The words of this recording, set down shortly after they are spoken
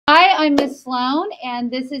I'm Miss Sloan,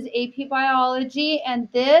 and this is AP Biology, and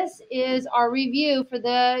this is our review for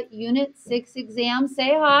the Unit 6 exam. Say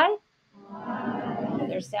hi. Hi.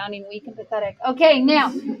 They're sounding weak and pathetic. Okay,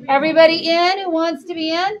 now, everybody in who wants to be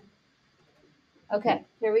in? Okay,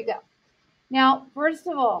 here we go. Now, first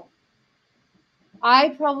of all, I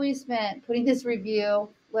probably spent putting this review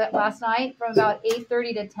last night from about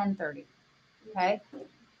 8:30 to 10:30, okay?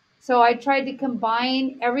 So I tried to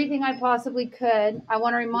combine everything I possibly could. I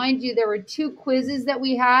want to remind you there were two quizzes that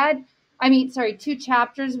we had. Two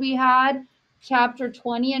chapters we had, chapter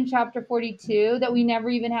 20 and chapter 42, that we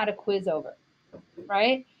never even had a quiz over,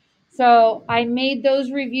 right? So I made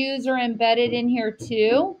those reviews are embedded in here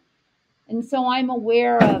too. And so I'm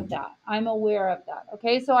aware of that.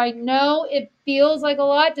 Okay, so I know it feels like a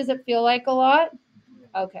lot. Does it feel like a lot?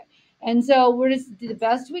 Okay. And so we're just do the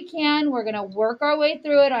best we can. We're going to work our way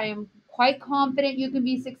through it. I am quite confident you can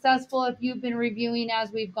be successful if you've been reviewing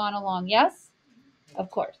as we've gone along. Yes? Of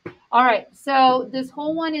course. All right. So this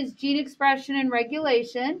whole one is gene expression and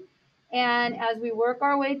regulation. And as we work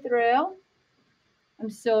our way through, I'm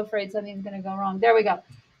so afraid something's going to go wrong. There we go.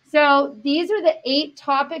 So these are the 8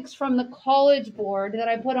 topics from the College Board that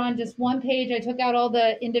I put on just one page. I took out all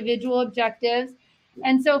the individual objectives.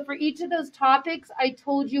 And so for each of those topics, I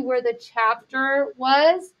told you where the chapter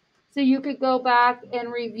was. So you could go back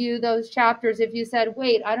and review those chapters. If you said,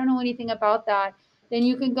 wait, I don't know anything about that, then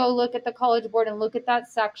you can go look at the College Board and look at that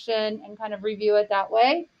section and kind of review it that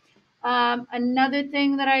way. Another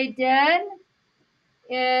thing that I did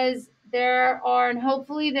is there are, and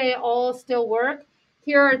hopefully they all still work.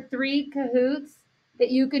 Here are 3 Kahoots that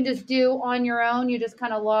you can just do on your own. You just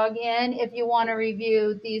kind of log in if you want to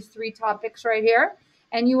review these 3 topics right here.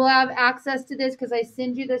 And you will have access to this because I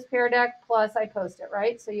send you this Pear Deck plus I post it,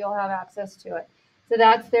 right? So you'll have access to it. So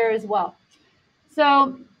that's there as well.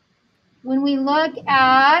 So when we look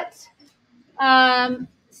at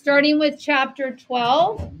starting with chapter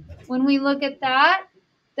 12, when we look at that,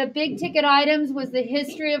 the big ticket items was the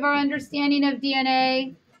history of our understanding of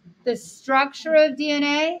DNA, the structure of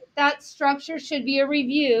DNA. That structure should be a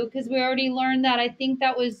review because we already learned that. I think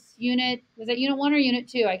that was unit 1 or unit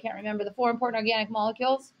 2? I can't remember. The 4 important organic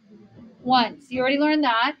molecules? 1. So you already learned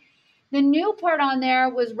that. The new part on there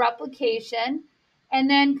was replication, and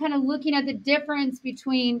then kind of looking at the difference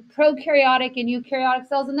between prokaryotic and eukaryotic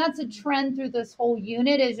cells. And that's a trend through this whole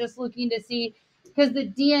unit, is just looking to see, because the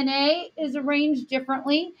DNA is arranged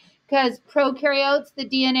differently, because prokaryotes, the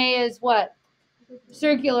DNA is what?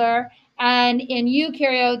 Circular. And in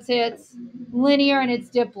eukaryotes, it's linear and it's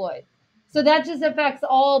diploid. So that just affects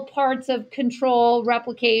all parts of control,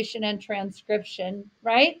 replication, and transcription,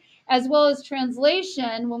 right? As well as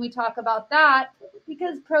translation when we talk about that,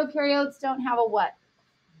 because prokaryotes don't have a what?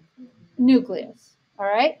 Nucleus, all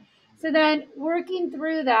right? So then working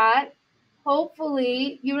through that,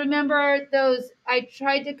 hopefully you remember those. I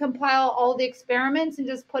tried to compile all the experiments and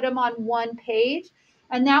just put them on one page.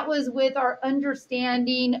 And that was with our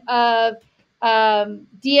understanding of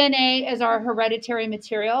DNA as our hereditary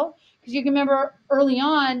material. Because you can remember early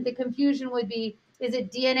on, the confusion would be, is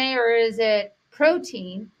it DNA or is it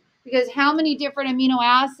protein? Because how many different amino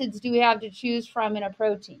acids do we have to choose from in a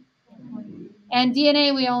protein? And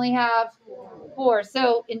DNA, we only have 4.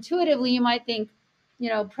 So intuitively, you might think,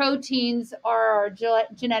 proteins are our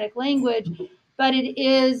genetic language, but it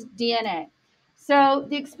is DNA. So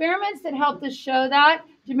the experiments that helped us show that,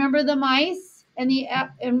 do you remember the mice? And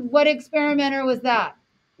what experimenter was that?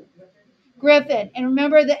 Griffin. And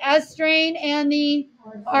remember the S strain and the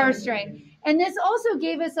R strain. And this also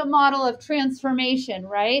gave us a model of transformation,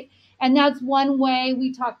 right? And that's one way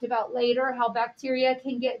we talked about later, how bacteria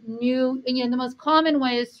can get new, the most common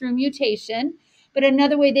way is through mutation. But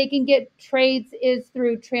another way they can get traits is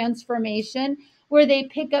through transformation, where they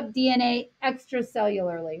pick up DNA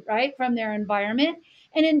extracellularly, right, from their environment.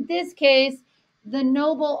 And in this case, the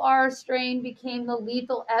noble R strain became the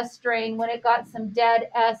lethal S strain when it got some dead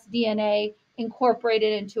S DNA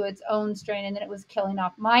incorporated into its own strain, and then it was killing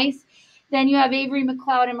off mice. Then you have Avery,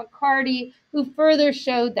 McLeod, and McCarty, who further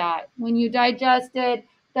showed that when you digested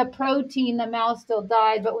the protein, the mouse still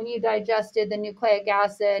died, but when you digested the nucleic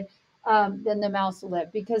acid, then the mouse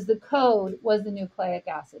lived, because the code was the nucleic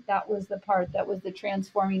acid. That was the part that was the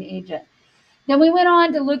transforming agent. Then we went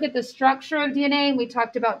on to look at the structure of DNA, and we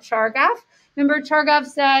talked about Chargaff. Remember, Chargaff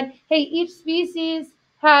said, hey, each species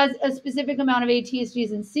has a specific amount of A, T's,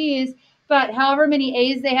 G's, and C's, but however many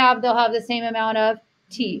A's they have, they'll have the same amount of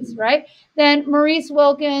T's, right? Then Maurice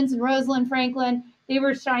Wilkins and Rosalind Franklin, they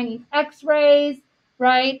were shining X-rays,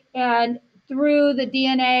 right? And through the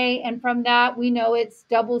DNA, and from that, we know it's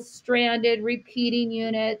double-stranded, repeating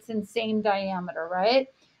units and same diameter, right?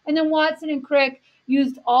 And then Watson and Crick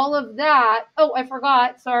used all of that. Oh, I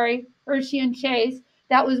forgot. Sorry. Hershey and Chase.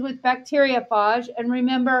 That was with bacteriophage. And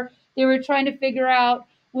remember, they were trying to figure out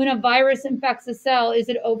when a virus infects a cell, is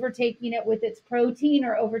it overtaking it with its protein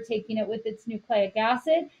or overtaking it with its nucleic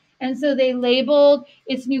acid? And so they labeled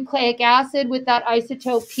its nucleic acid with that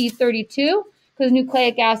isotope P32 because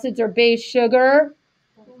nucleic acids are base sugar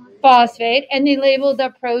phosphate. And they labeled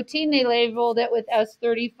the protein, they labeled it with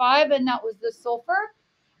S35, and that was the sulfur.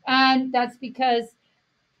 And that's because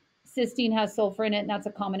cysteine has sulfur in it, and that's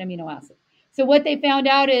a common amino acid. So what they found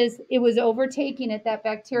out is it was overtaking it, that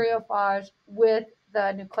bacteriophage, with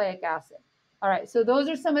the nucleic acid. All right, so those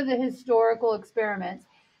are some of the historical experiments.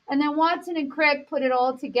 And then Watson and Crick put it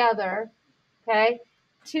all together, okay,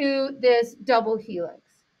 to this double helix.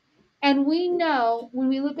 And we know when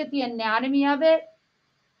we look at the anatomy of it,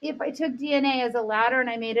 if I took DNA as a ladder and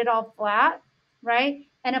I made it all flat, right?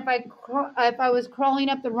 And if I was crawling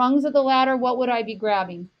up the rungs of the ladder, what would I be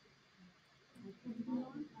grabbing?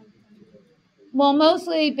 Well,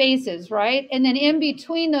 mostly bases, right? And then in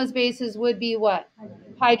between those bases would be what?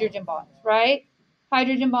 Hydrogen bonds, right?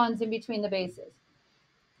 Hydrogen bonds in between the bases.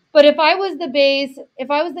 But if I was the base, if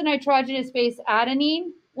I was the nitrogenous base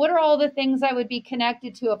adenine, what are all the things I would be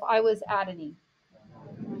connected to if I was adenine?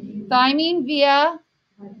 Thymine via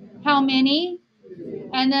how many?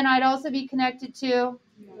 And then I'd also be connected to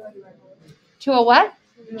a what?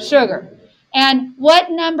 Sugar. And what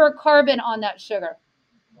number carbon on that sugar?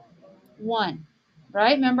 1,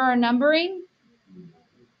 right? Remember our numbering?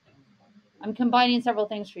 I'm combining several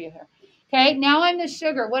things for you here. Okay, now I'm the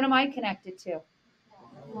sugar. What am I connected to?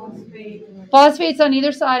 Phosphate. Phosphates on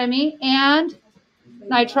either side of me and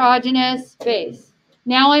nitrogenous base.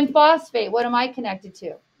 Now I'm phosphate. What am I connected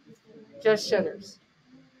to? Just sugars.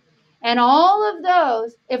 And all of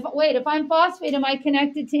those, if I'm phosphate, am I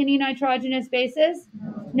connected to any nitrogenous bases?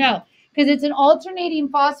 No, because it's an alternating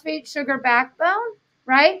phosphate sugar backbone,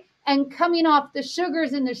 right? And coming off the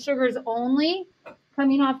sugars and the sugars only, are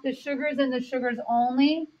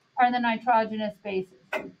the nitrogenous bases.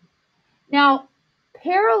 Now,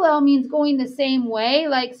 parallel means going the same way.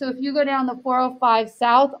 Like, so if you go down the 405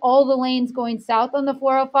 south, all the lanes going south on the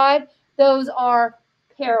 405, those are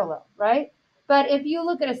parallel, right? But if you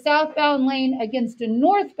look at a southbound lane against a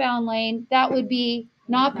northbound lane, that would be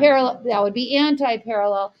not parallel, that would be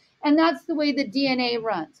anti-parallel. And that's the way the DNA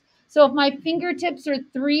runs. So if my fingertips are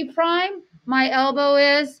 3', my elbow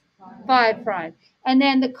is 5'. And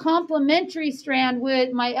then the complementary strand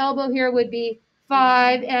with my elbow here would be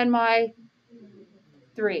 5 and my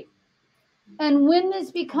 3. And when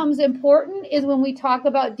this becomes important is when we talk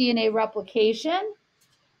about DNA replication,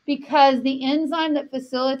 because the enzyme that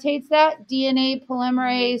facilitates that, DNA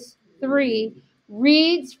polymerase 3,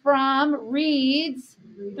 reads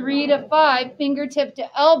 3 to 5, fingertip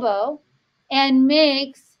to elbow, and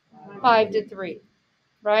makes 5 to 3,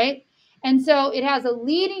 right? And so it has a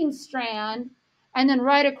leading strand, and then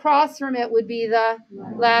right across from it would be the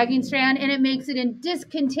lagging strand, and it makes it in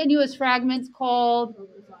discontinuous fragments called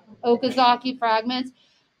Okazaki fragments,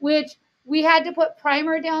 which we had to put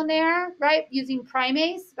primer down there, right, using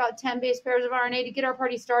primase, about 10 base pairs of RNA to get our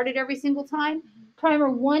party started every single time.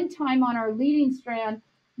 Primer 1 time on our leading strand,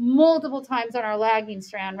 multiple times on our lagging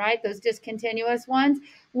strand, right, those discontinuous ones.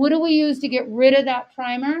 What do we use to get rid of that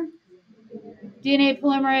primer? DNA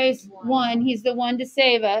polymerase 1, he's the one to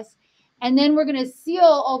save us. And then we're going to seal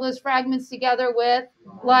all those fragments together with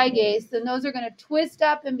ligase. And those are going to twist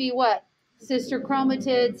up and be what? Sister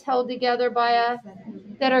chromatids held together by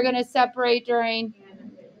that are going to separate during.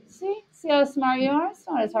 See how smart you are? It's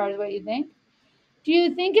not as hard as what you think. Do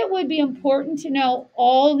you think it would be important to know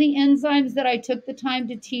all the enzymes that I took the time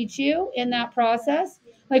to teach you in that process?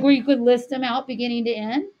 Like where you could list them out beginning to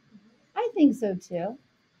end? I think so too.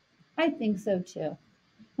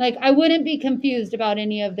 Like I wouldn't be confused about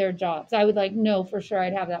any of their jobs. I would know for sure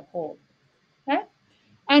I'd have that pulled. Okay?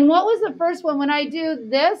 And what was the first one? When I do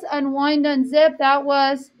this, unwind, unzip, that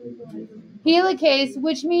was helicase,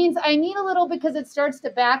 which means I need a little because it starts to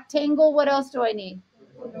back tangle. What else do I need?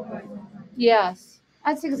 Yes,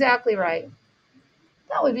 that's exactly right.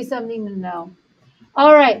 That would be something to know.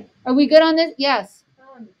 All right. Are we good on this? Yes.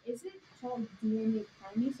 Is it called DNA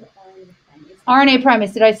primase or RNA primase? RNA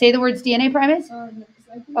primase. Did I say the words DNA primase? No,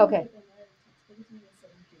 I think okay.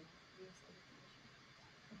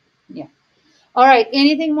 Yeah. All right.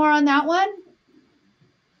 Anything more on that one?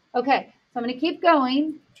 Okay. So I'm going to keep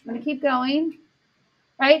going.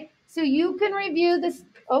 Right? So you can review this.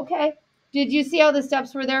 Okay. Did you see how the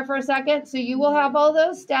steps were there for a second? So you will have all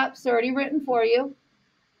those steps already written for you.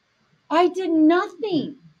 I did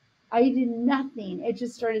nothing. It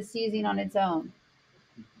just started seizing on its own.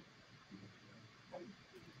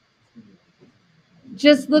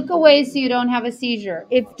 Just look away so you don't have a seizure.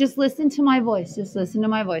 Just listen to my voice. Just listen to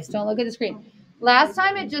my voice. Don't look at the screen. Last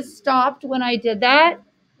time it just stopped when I did that.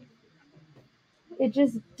 It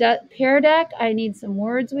just, Pear Deck, I need some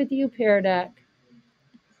words with you, Pear Deck.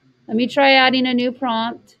 Let me try adding a new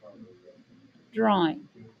prompt. Drawing.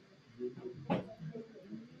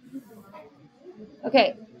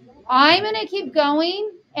 Okay, I'm going to keep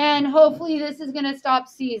going, and hopefully this is going to stop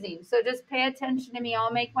seizing. So just pay attention to me.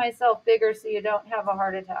 I'll make myself bigger so you don't have a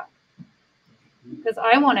heart attack. Because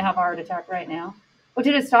I want to have a heart attack right now. Oh,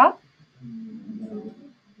 did it stop?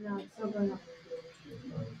 No, it's still going up.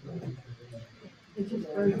 It's just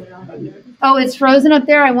frozen up there. Oh, it's frozen up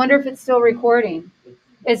there? I wonder if it's still recording.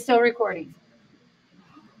 It's still recording.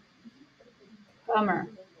 Bummer.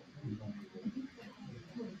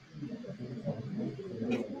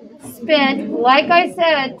 Spent, like I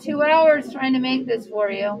said, 2 hours trying to make this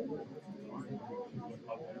for you.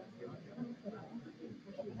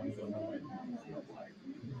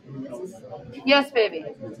 Yes, baby.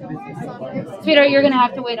 Sweetheart, you're going to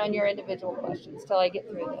have to wait on your individual questions till I get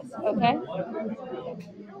through this, okay?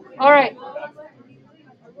 All right.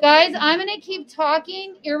 Guys, I'm going to keep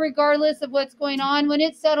talking irregardless of what's going on. When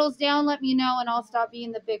it settles down, let me know and I'll stop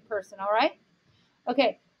being the big person, all right?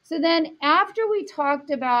 Okay, so then after we talked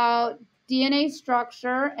about DNA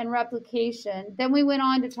structure and replication, then we went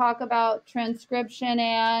on to talk about transcription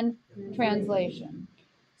and translation.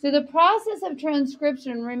 So the process of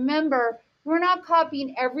transcription, remember, we're not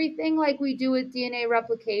copying everything like we do with DNA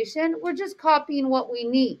replication. We're just copying what we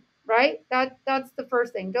need, right? That's the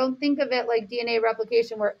first thing. Don't think of it like DNA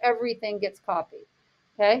replication where everything gets copied,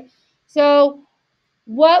 okay? So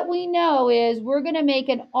what we know is we're going to make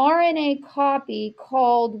an RNA copy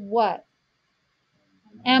called what?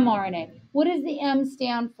 mRNA. What does the M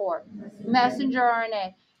stand for? Messenger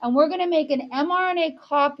RNA. And we're going to make an mRNA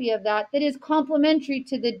copy of that is complementary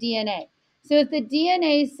to the DNA. So if the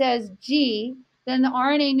DNA says G, then the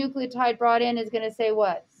RNA nucleotide brought in is going to say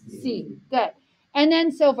what? C. Good. And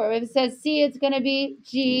then so forth. If it says C, it's going to be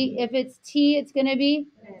G. If it's T, it's going to be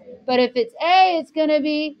A. But if it's A, it's going to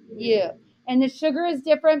be U. And the sugar is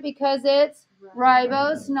different because it's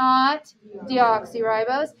ribose, not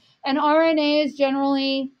deoxyribose. And RNA is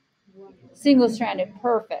generally single-stranded.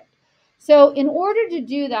 Perfect. So in order to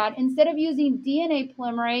do that, instead of using DNA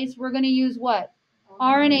polymerase, we're going to use what?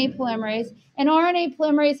 RNA polymerase. And RNA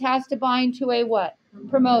polymerase has to bind to a what?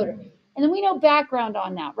 Promoter. And then we know background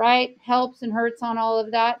on that, right? Helps and hurts on all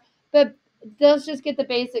of that. But let's just get the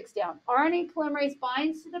basics down. RNA polymerase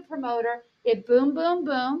binds to the promoter. It boom, boom,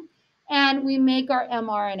 boom. And we make our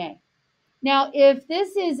mRNA. Now, if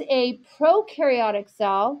this is a prokaryotic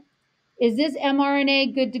cell, is this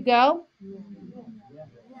mRNA good to go?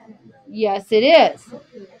 Yes, it is.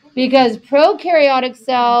 Because prokaryotic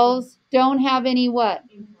cells don't have any what?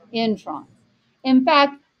 Introns. In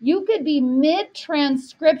fact, you could be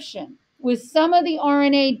mid-transcription with some of the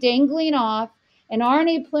RNA dangling off and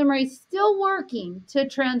RNA polymerase still working to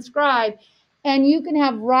transcribe, and you can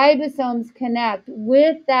have ribosomes connect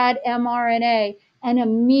with that mRNA and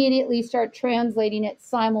immediately start translating it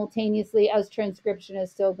simultaneously as transcription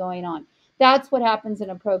is still going on. That's what happens in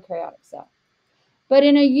a prokaryotic cell. But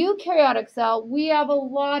in a eukaryotic cell, we have a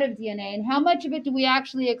lot of DNA. And how much of it do we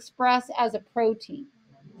actually express as a protein?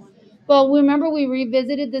 Well, remember we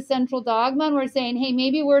revisited the central dogma and we're saying, hey,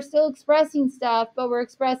 maybe we're still expressing stuff, but we're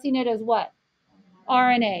expressing it as what?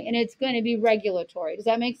 RNA. And it's going to be regulatory. Does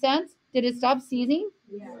that make sense? Did it stop seizing?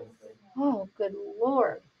 Yes. Oh, good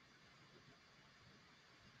Lord.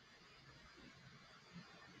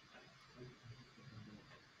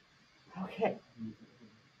 Okay.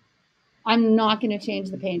 I'm not going to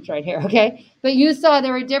change the paint right here, okay? But you saw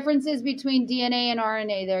there were differences between DNA and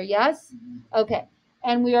RNA there, yes? Okay.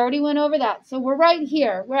 And we already went over that. So we're right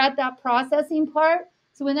here. We're at that processing part.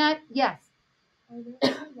 So when that, yes? Are there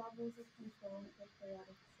any levels of control for chaotic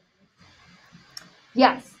cells?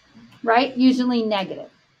 Yes, right? Usually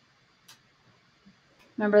negative.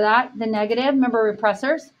 Remember that? The negative? Remember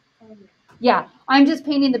repressors? Yeah, I'm just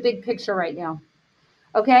painting the big picture right now.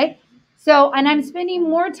 Okay? So, and I'm spending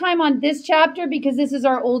more time on this chapter because this is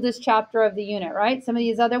our oldest chapter of the unit, right? Some of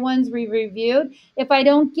these other ones we reviewed. If I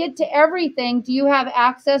don't get to everything, do you have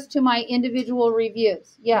access to my individual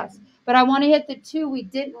reviews? Yes. But I want to hit the 2 we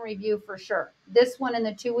didn't review for sure. This one and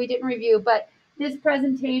the 2 we didn't review, but this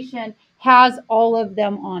presentation has all of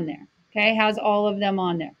them on there. Okay? Has all of them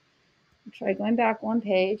on there. I'll try going back one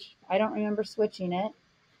page. I don't remember switching it.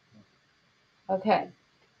 Okay.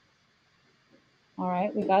 All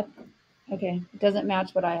right, we got, okay, it doesn't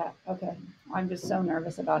match what I have. Okay, I'm just so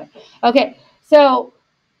nervous about it. Okay, so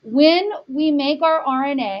when we make our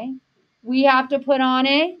RNA, we have to put on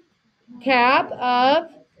a cap of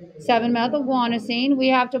 7-methylguanosine. We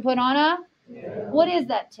have to put on a, what is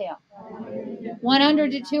that tail?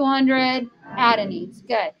 100 to 200 adenines.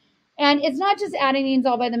 Good. And it's not just adenines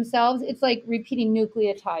all by themselves. It's like repeating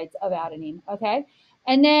nucleotides of adenine. Okay.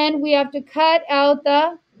 And then we have to cut out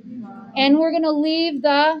the, and we're going to leave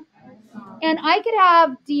the, and I could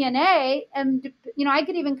have DNA and, I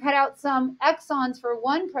could even cut out some exons for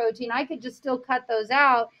one protein. I could just still cut those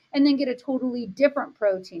out and then get a totally different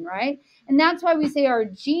protein, right? And that's why we say our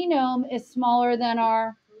genome is smaller than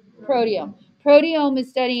our proteome. Proteome is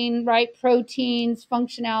studying, right, proteins,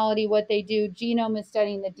 functionality, what they do. Genome is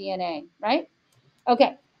studying the DNA, right?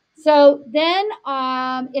 Okay, so then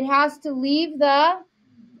it has to leave the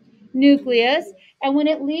nucleus. And when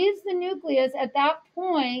it leaves the nucleus, at that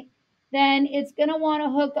point, then it's going to want to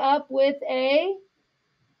hook up with a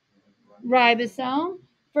ribosome.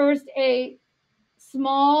 First, a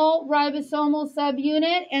small ribosomal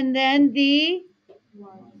subunit, and then the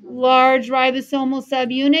large ribosomal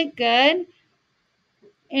subunit. Good.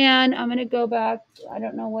 And I'm going to go back. I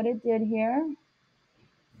don't know what it did here.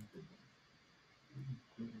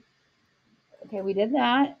 Okay, we did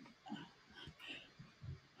that.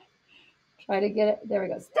 Try to get it. There we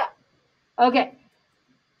go. Stop. Okay.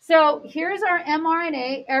 So here's our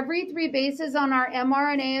mRNA. Every 3 bases on our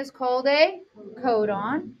mRNA is called a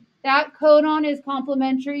codon. That codon is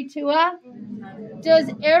complementary to a. Does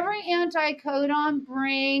every anticodon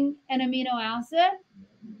bring an amino acid?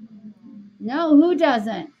 No, who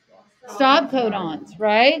doesn't? Stop codons,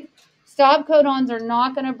 right? Stop codons are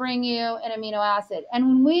not going to bring you an amino acid. And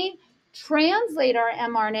when we translate our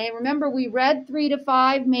mRNA, remember we read 3 to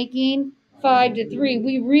 5 making 5 to 3.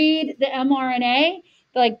 We read the mRNA,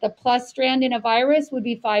 like the plus strand in a virus would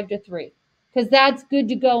be 5 to 3 because that's good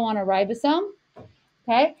to go on a ribosome.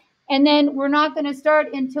 Okay. And then we're not going to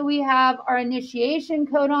start until we have our initiation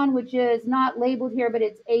codon, which is not labeled here, but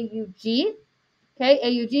it's AUG. Okay,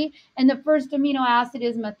 AUG. And the first amino acid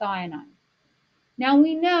is methionine. Now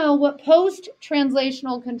we know what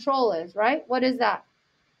post-translational control is, right? What is that?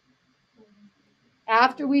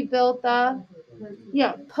 After we built the,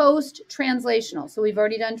 post-translational. So we've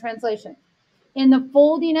already done translation. In the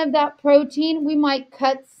folding of that protein, we might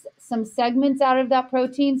cut some segments out of that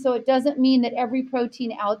protein. So it doesn't mean that every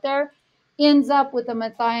protein out there ends up with a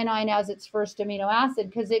methionine as its first amino acid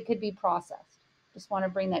because it could be processed. Just want to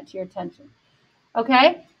bring that to your attention.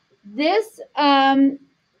 Okay, this exon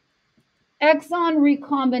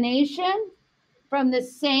recombination from the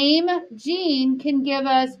same gene can give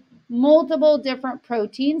us multiple different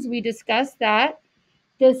proteins. We discussed that.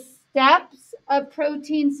 The steps of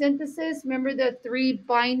protein synthesis, remember the 3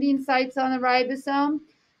 binding sites on the ribosome?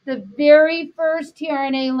 The very first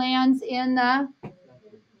tRNA lands in the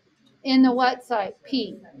what site?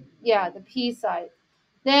 P. Yeah, the P site.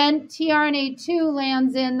 Then tRNA2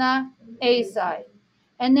 lands in the A site.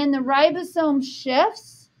 And then the ribosome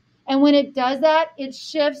shifts. And when it does that, it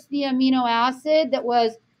shifts the amino acid that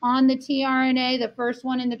was on the tRNA, the first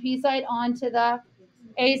one in the P site, onto the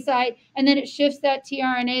A site. And then it shifts that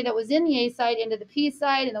tRNA that was in the A site into the P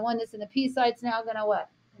site. And the one that's in the P site is now going to what?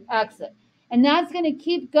 Exit. And that's going to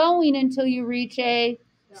keep going until you reach a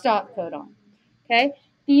stop codon. Okay?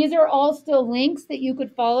 These are all still links that you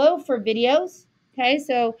could follow for videos. Okay,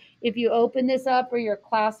 so if you open this up for your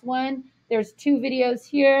class 1, there's 2 videos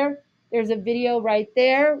here. There's a video right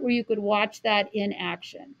there where you could watch that in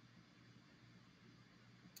action.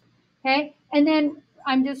 Okay, and then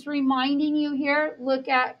I'm just reminding you here, look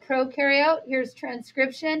at prokaryote. Here's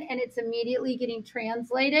transcription, and it's immediately getting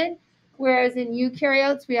translated. Whereas in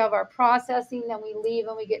eukaryotes, we have our processing, then we leave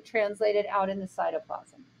and we get translated out in the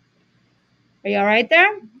cytoplasm. Are you all right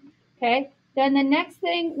there? Okay, then the next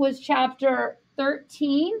thing was chapter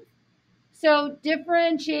 13. So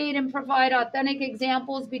differentiate and provide authentic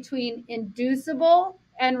examples between inducible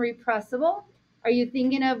and repressible. Are you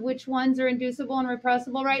thinking of which ones are inducible and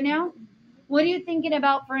repressible right now? What are you thinking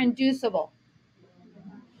about for inducible?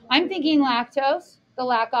 I'm thinking lactose, the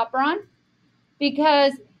lac operon,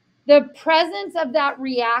 because the presence of that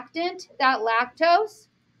reactant, that lactose,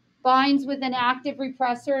 binds with an active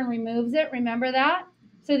repressor and removes it. Remember that?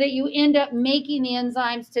 So that you end up making the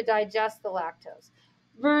enzymes to digest the lactose.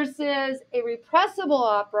 Versus a repressible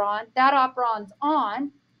operon, that operon's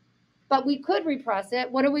on, but we could repress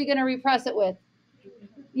it. What are we going to repress it with?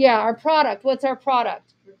 Yeah, our product. What's our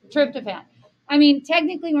product? Tryptophan. I mean,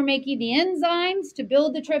 technically we're making the enzymes to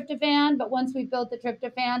build the tryptophan, but once we've built the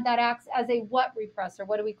tryptophan, that acts as a what repressor?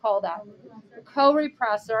 What do we call that? A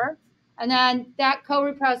co-repressor. And then that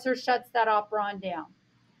co-repressor shuts that operon down.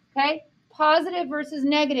 Okay? positive versus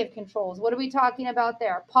negative controls. What are we talking about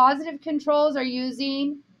there? Positive controls are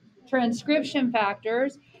using transcription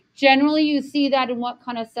factors. Generally, you see that in what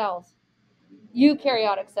kind of cells?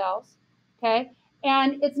 Eukaryotic cells, okay?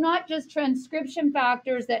 And it's not just transcription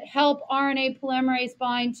factors that help RNA polymerase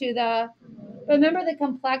bind to the, remember the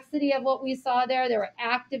complexity of what we saw there? There were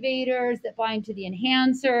activators that bind to the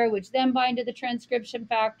enhancer, which then bind to the transcription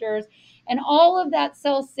factors. And all of that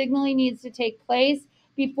cell signaling needs to take place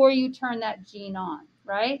before you turn that gene on,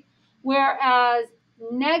 right? Whereas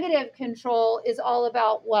negative control is all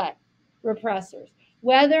about what? Repressors.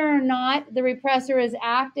 Whether or not the repressor is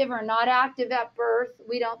active or not active at birth,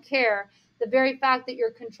 we don't care. The very fact that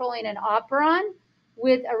you're controlling an operon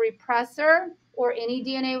with a repressor or any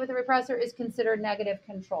DNA with a repressor is considered negative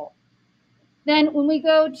control. Then when we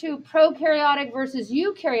go to prokaryotic versus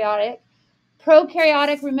eukaryotic,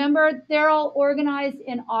 prokaryotic, remember, they're all organized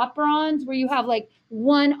in operons where you have like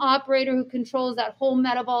one operator who controls that whole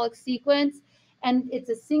metabolic sequence, and it's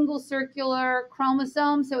a single circular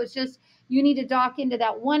chromosome. So it's just, you need to dock into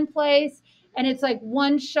that one place, and it's like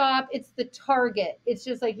one shop. It's the target. It's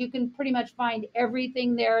just like you can pretty much find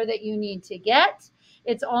everything there that you need to get.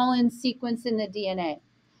 It's all in sequence in the DNA.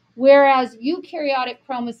 Whereas eukaryotic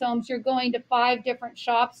chromosomes, you're going to 5 different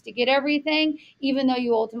shops to get everything, even though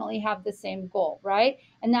you ultimately have the same goal, right?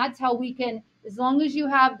 And that's how we can, as long as you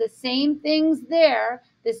have the same things there,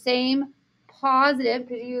 the same positive,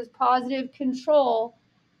 because you use positive control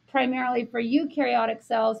primarily for eukaryotic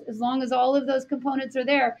cells, as long as all of those components are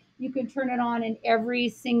there, you can turn it on in every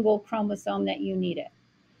single chromosome that you need it,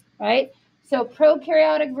 right? So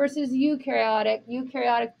prokaryotic versus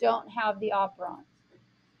eukaryotic don't have the operons.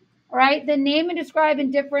 All right, then name and describe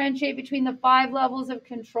and differentiate between the 5 levels of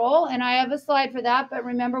control. And I have a slide for that, but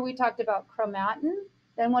remember we talked about chromatin.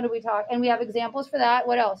 Then what did we talk? And we have examples for that.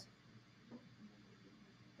 What else?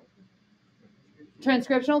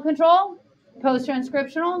 Transcriptional control,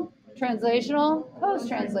 post-transcriptional, translational,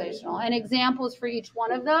 post-translational, and examples for each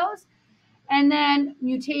one of those. And then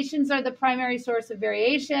mutations are the primary source of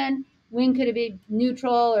variation. When could it be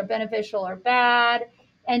neutral or beneficial or bad?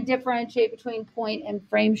 And differentiate between point and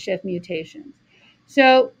frame shift mutations.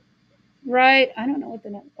 So, right, I don't know what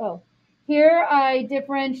the next, oh, here I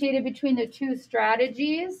differentiated between the 2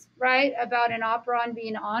 strategies, right, about an operon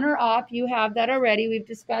being on or off. You have that already. We've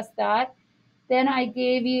discussed that. Then I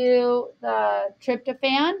gave you the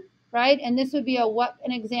tryptophan, right? And this would be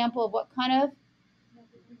an example of what kind of?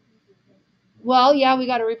 Well, yeah, we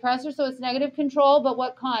got a repressor, so it's negative control, but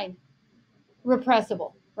what kind?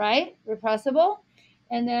 Repressible, right? Repressible.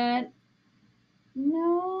 And then,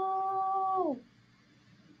 no.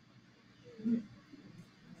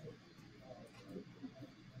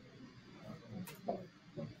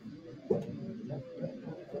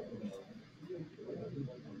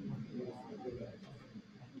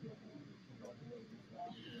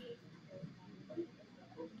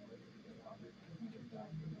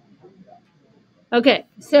 Okay,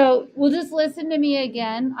 so we'll just listen to me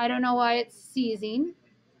again. I don't know why it's seizing.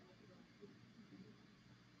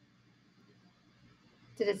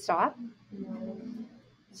 Did it stop? No.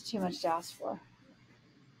 It's too much to ask for.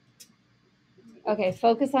 Okay,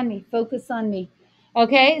 focus on me. Focus on me.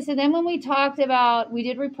 Okay, so then when we talked about, we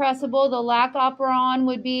did repressible, the lac operon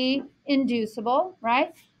would be inducible,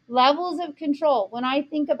 right? Levels of control. When I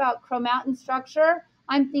think about chromatin structure,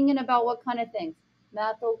 I'm thinking about what kind of things?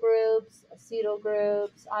 Methyl groups, acetyl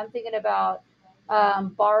groups. I'm thinking about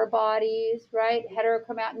bar bodies, right?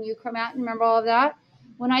 Heterochromatin, euchromatin, remember all of that?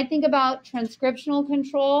 When I think about transcriptional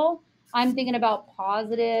control, I'm thinking about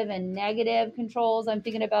positive and negative controls. I'm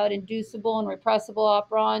thinking about inducible and repressible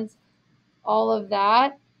operons, all of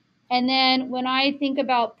that. And then when I think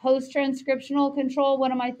about post-transcriptional control,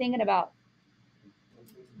 what am I thinking about?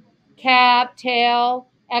 Cap, tail,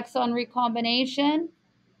 exon recombination.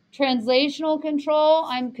 Translational control,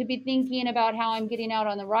 I could be thinking about how I'm getting out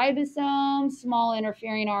on the ribosome, small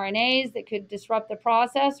interfering RNAs that could disrupt the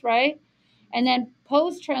process, right? And then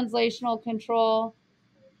post-translational control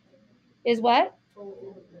is what?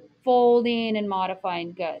 Folding and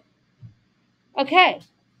modifying. Good. Okay,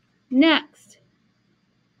 next.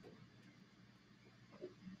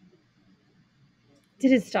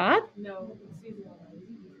 Did it stop? No.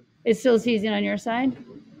 It's still seizing on your side?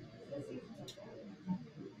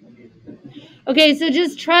 Okay, so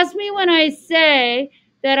just trust me when I say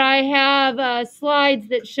that I have slides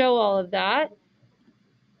that show all of that.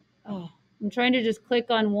 Oh, I'm trying to just click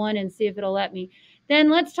on one and see if it'll let me. Then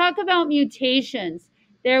let's talk about mutations.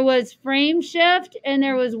 There was frame shift and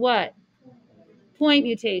there was what? Point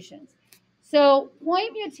mutations. So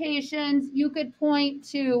point mutations, you could point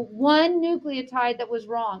to one nucleotide that was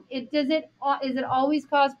wrong. Is it always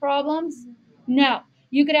cause problems? No.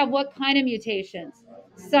 You could have what kind of mutations?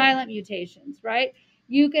 Silent mutations, right?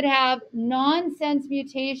 You could have nonsense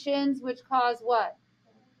mutations, which cause what?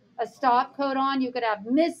 A stop codon. You could have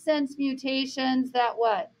missense mutations that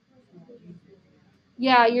what?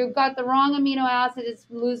 Yeah, you've got the wrong amino acid. It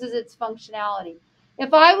loses its functionality.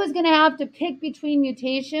 If I was going to have to pick between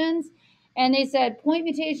mutations and they said point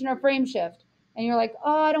mutation or frame shift, and you're like,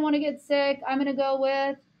 oh, I don't want to get sick, I'm going to go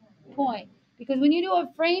with point. Because when you do a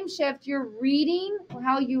frame shift, you're reading,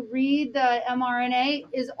 how you read the mRNA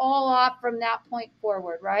is all off from that point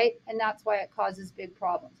forward, right? And that's why it causes big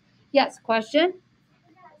problems. Yes, question?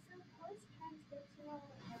 Yeah, so post-transcriptional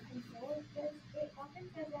control, it often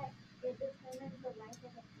says that it determines the life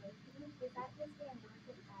of a protein. Is that just the amount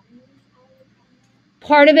of adenines out of it?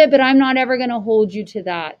 Part of it, but I'm not ever going to hold you to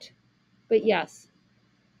that. But yes.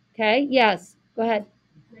 Okay, yes, go ahead.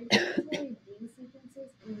 Regulatory gene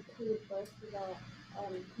sequences include both the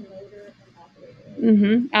promoter and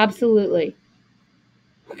operator. Absolutely.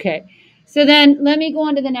 Okay, so then let me go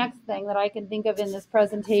on to the next thing that I can think of in this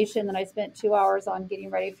presentation that I spent 2 hours on getting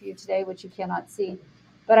ready for you today, which you cannot see.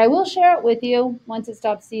 But I will share it with you once it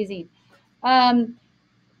stops seizing.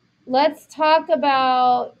 Let's talk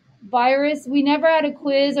about virus. We never had a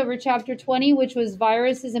quiz over chapter 20, which was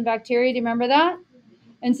viruses and bacteria. Do you remember that?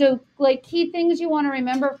 And so, like, key things you want to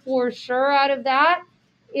remember for sure out of that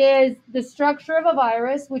is the structure of a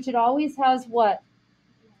virus, which it always has what?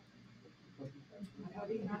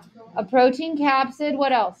 A protein capsid.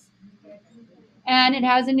 What else? And it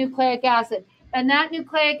has a nucleic acid. And that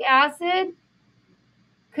nucleic acid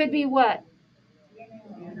could be what?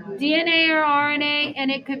 DNA or RNA,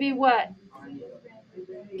 and it could be what?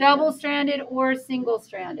 Double-stranded or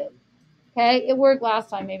single-stranded. Okay, it worked last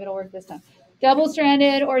time. Maybe it'll work this time.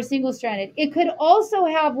 Double-stranded or single-stranded. It could also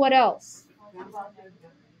have what else?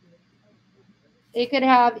 It could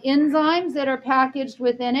have enzymes that are packaged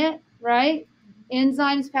within it, right?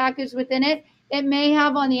 Enzymes packaged within it. It may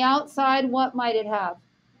have on the outside, what might it have?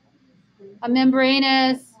 A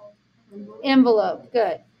membranous envelope.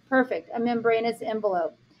 Good. Perfect. A membranous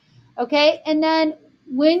envelope. Okay, and then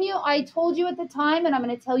I told you at the time, and I'm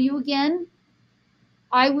going to tell you again,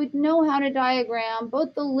 I would know how to diagram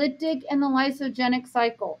both the lytic and the lysogenic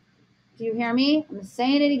cycle. Do you hear me? I'm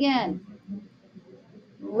saying it again.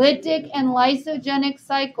 Lytic and lysogenic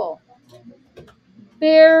cycle.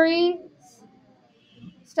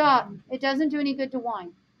 Stop. It doesn't do any good to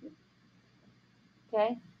whine.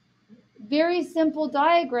 Okay? Very simple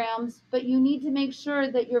diagrams, but you need to make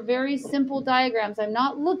sure that your very simple diagrams, I'm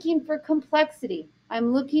not looking for complexity.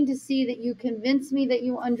 I'm looking to see that you convince me that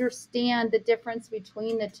you understand the difference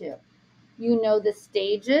between the two. You know the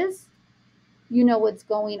stages. You know what's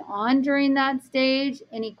going on during that stage,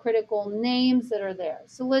 any critical names that are there.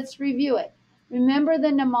 So let's review it. Remember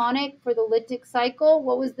the mnemonic for the lytic cycle?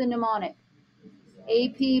 What was the mnemonic?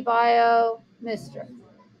 AP Bio Mr.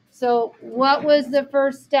 So what was the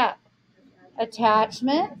first step?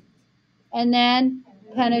 Attachment, and then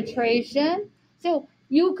penetration. So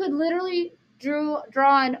you could literally draw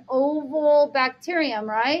an oval bacterium,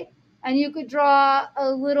 right? And you could draw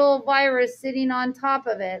a little virus sitting on top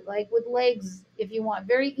of it, like with legs, if you want.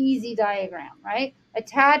 Very easy diagram, right?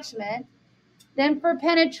 Attachment. Then for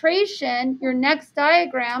penetration, your next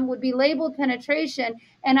diagram would be labeled penetration,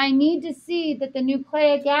 and I need to see that the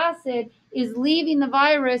nucleic acid is leaving the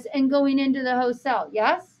virus and going into the host cell.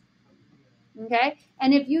 Yes? Okay,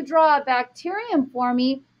 and if you draw a bacterium for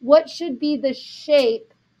me, what should be the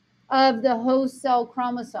shape of the host cell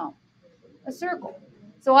chromosome? A circle.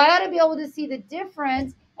 So I ought to be able to see the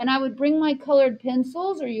difference, and I would bring my colored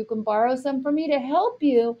pencils, or you can borrow some from me to help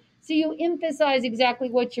you so you emphasize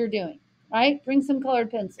exactly what you're doing, right? Bring some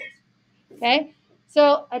colored pencils. Okay,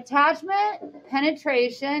 so attachment,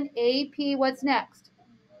 penetration, AP, what's next?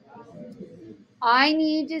 I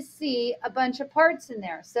need to see a bunch of parts in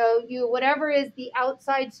there. So whatever is the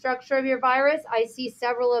outside structure of your virus, I see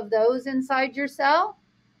several of those inside your cell.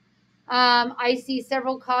 I see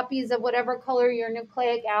several copies of whatever color your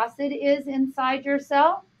nucleic acid is inside your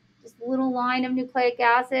cell. Just a little line of nucleic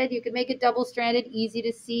acid. You could make it double-stranded, easy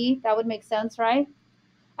to see. That would make sense, right?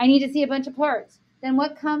 I need to see a bunch of parts. Then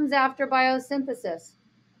what comes after biosynthesis?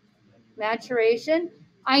 Maturation.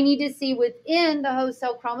 I need to see within the host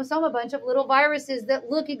cell chromosome a bunch of little viruses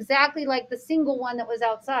that look exactly like the single one that was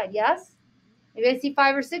outside. Yes? Maybe I see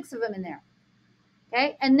 5 or 6 of them in there.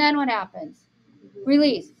 Okay? And then what happens?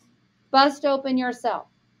 Release. Bust open your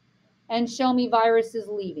cell and show me viruses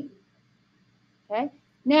leaving. Okay?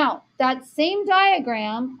 Now, that same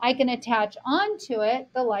diagram, I can attach onto it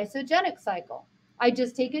the lysogenic cycle. I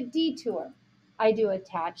just take a detour. I do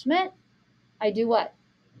attachment. I do what?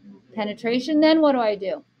 Penetration. Then what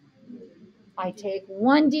do? I take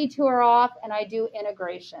one detour off and I do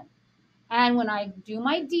integration. And when I do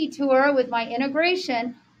my detour with my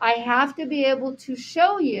integration, I have to be able to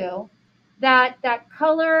show you that that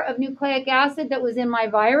color of nucleic acid that was in my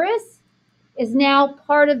virus is now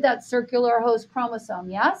part of that circular host chromosome,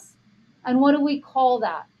 yes? And what do we call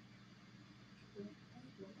that?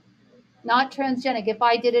 Not transgenic. If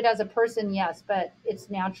I did it as a person, yes, but it's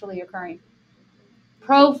naturally occurring.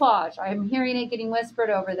 Prophage. I'm hearing it getting whispered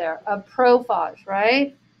over there. A prophage,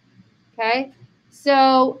 right? Okay.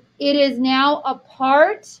 So it is now a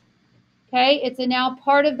part, okay? It's now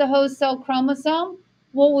part of the host cell chromosome.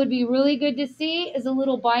 What would be really good to see is a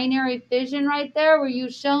little binary fission right there where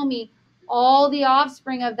you show me all the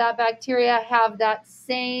offspring of that bacteria have that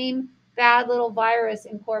same bad little virus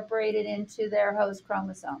incorporated into their host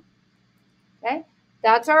chromosome. Okay,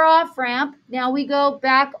 that's our off ramp. Now we go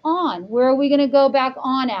back on. Where are we going to go back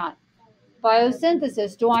on at?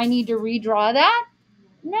 Biosynthesis. Do I need to redraw that?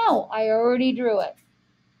 No, I already drew it.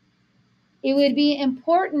 It would be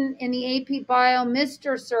important in the AP Bio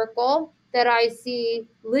Mr. circle that I see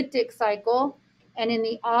lytic cycle, and in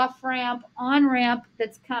the off ramp, on ramp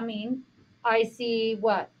that's coming, I see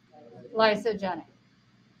what? Lysogenic.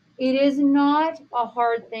 It is not a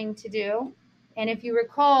hard thing to do. And if you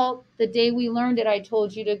recall, the day we learned it, I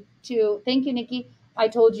told you to thank you, Nikki. I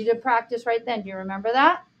told you to practice right then. Do you remember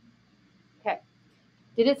that? Okay.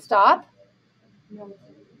 Did it stop?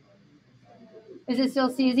 Is it still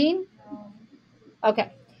seizing?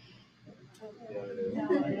 Okay.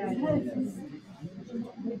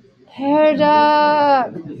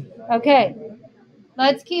 Paradox. Okay.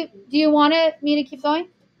 Let's keep. Do you want me to keep going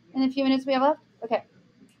in the few minutes we have left? Okay.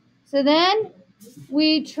 So then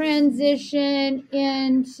we transition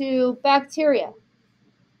into bacteria.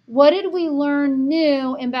 What did we learn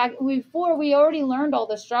new in before? We already learned all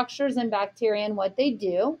the structures in bacteria and what they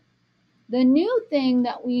do. The new thing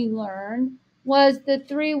that we learned was the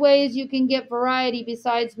 3 ways you can get variety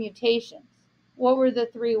besides mutations. What were the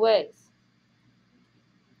 3 ways?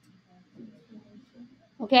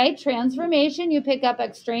 Okay, transformation, you pick up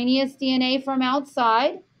extraneous DNA from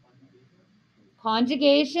outside.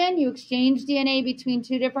 Conjugation, you exchange DNA between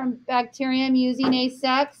 2 different bacterium using a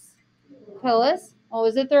sex pilus. What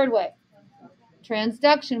was the 3rd way?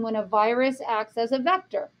 Transduction, when a virus acts as a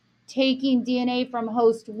vector, taking DNA from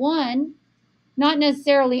host 1, not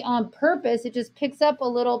necessarily on purpose, it just picks up a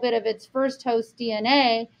little bit of its first host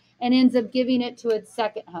DNA and ends up giving it to its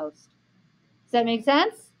second host. Does that make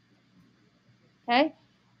sense? Okay.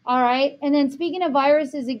 All right. And then speaking of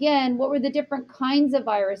viruses again, what were the different kinds of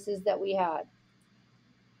viruses that we had?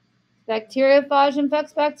 Bacteriophage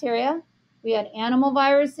infects bacteria. We had animal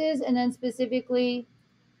viruses, and then specifically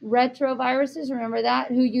retroviruses, remember that,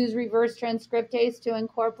 who use reverse transcriptase to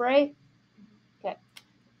incorporate. Okay.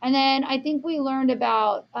 And then I think we learned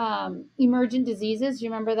about emergent diseases. Do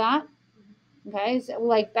you remember that? Okay, so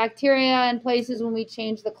like bacteria in places when we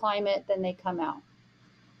change the climate, then they come out.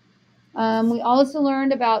 We also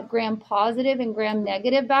learned about gram-positive and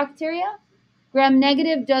gram-negative bacteria.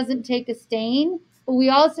 Gram-negative doesn't take a stain, but we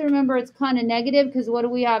also remember it's kind of negative because what do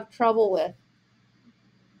we have trouble with?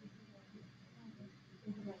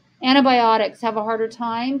 Antibiotics have a harder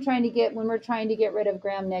time when we're trying to get rid of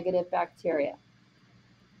gram-negative bacteria.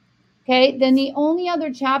 Okay, then the only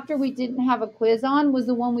other chapter we didn't have a quiz on was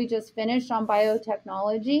the one we just finished on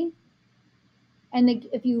biotechnology. And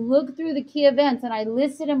if you look through the key events, and I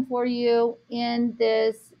listed them for you in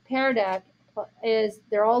this paradeck,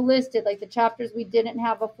 they're all listed, like the chapters we didn't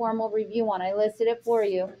have a formal review on. I listed it for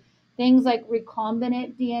you. Things like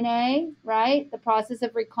recombinant DNA, right? The process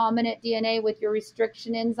of recombinant DNA with your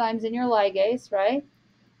restriction enzymes and your ligase, right?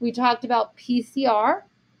 We talked about PCR,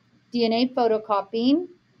 DNA photocopying.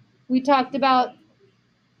 We talked about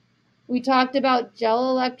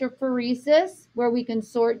gel electrophoresis, where we can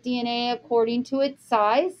sort DNA according to its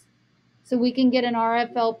size. So we can get an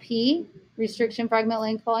RFLP, restriction fragment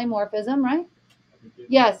length polymorphism, right?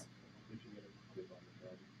 Yes.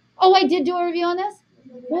 Oh, I did do a review on this?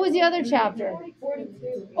 What was the other chapter?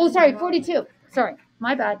 42. Oh, sorry, 42. Sorry,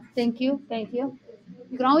 my bad. Thank you. You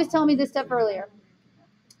can always tell me this stuff earlier.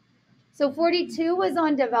 So 42 was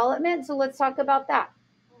on development, so let's talk about that.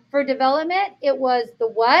 For development, it was the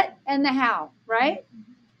what and the how, right?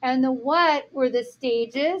 And the what were the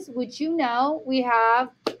stages, which we have,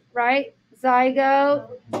 right? Zygote,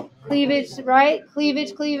 Cleavage, right?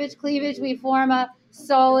 Cleavage, cleavage, cleavage. We form a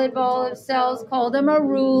solid ball of cells called a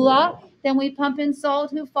marula. Then we pump in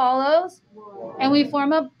salt, who follows, and we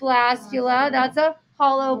form a blastula. That's a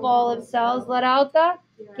hollow ball of cells. Let out the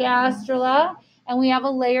gastrula, and we have a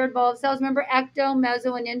layered ball of cells. Remember ecto,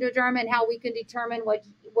 meso, and endoderm, and how we can determine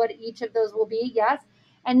what each of those will be. Yes.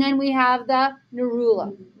 And then we have the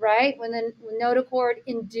nerula, right? When the notochord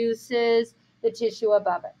induces the tissue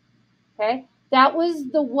above it. Okay. That was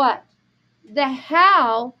the what. The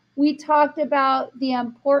how, we talked about the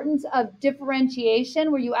importance of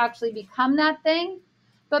differentiation, where you actually become that thing.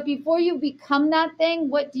 But before you become that thing,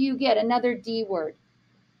 what do you get? Another D word.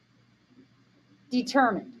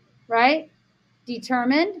 Determined, right?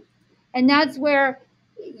 Determined. And that's where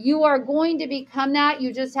you are going to become that.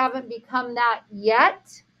 You just haven't become that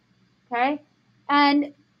yet. Okay.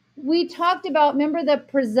 And we talked about, remember the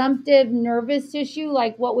presumptive nervous tissue,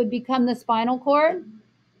 like what would become the spinal cord?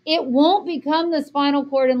 It won't become the spinal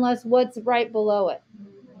cord unless what's right below it.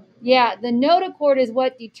 Yeah, the notochord is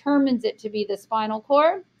what determines it to be the spinal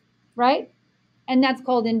cord, right? And that's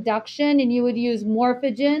called induction, and you would use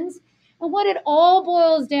morphogens. And what it all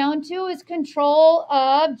boils down to is control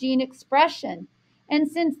of gene expression. And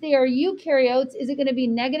since they are eukaryotes, is it going to be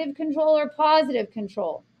negative control or positive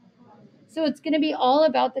control? So it's going to be all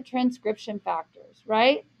about the transcription factors,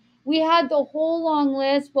 right? We had the whole long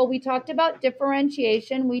list. Well, we talked about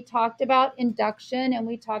differentiation, we talked about induction, and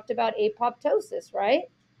we talked about apoptosis, right?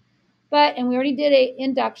 And we already did a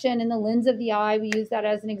induction in the lens of the eye. We use that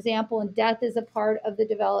as an example, and death is a part of the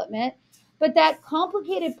development. But that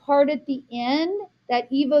complicated part at the end, that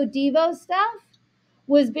evo-devo stuff,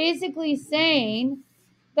 was basically saying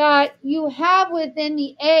that you have within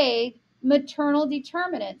the egg maternal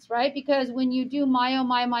determinants, right? Because when you do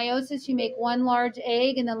meiosis, you make one large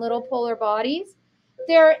egg and then little polar bodies.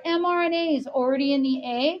 There are mRNAs already in the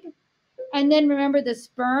egg. And then remember the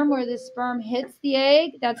sperm, where the sperm hits the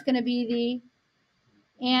egg, that's going to be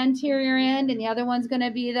the anterior end, and the other one's going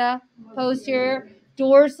to be the posterior.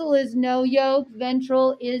 Dorsal is no yolk,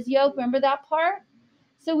 ventral is yolk. Remember that part?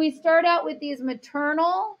 So we start out with these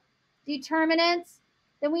maternal determinants.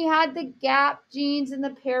 Then we had the gap genes and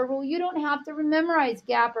the pair rule. You don't have to memorize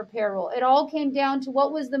gap or pair rule. It all came down to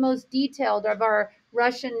what was the most detailed of our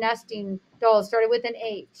Russian nesting dolls. Started with an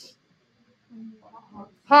H.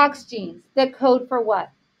 Hox genes that code for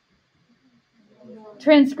what?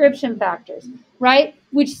 Transcription factors, right?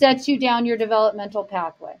 Which sets you down your developmental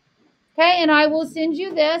pathway. Okay, and I will send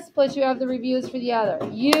you this, plus you have the reviews for the other.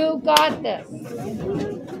 You got this.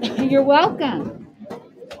 You're welcome.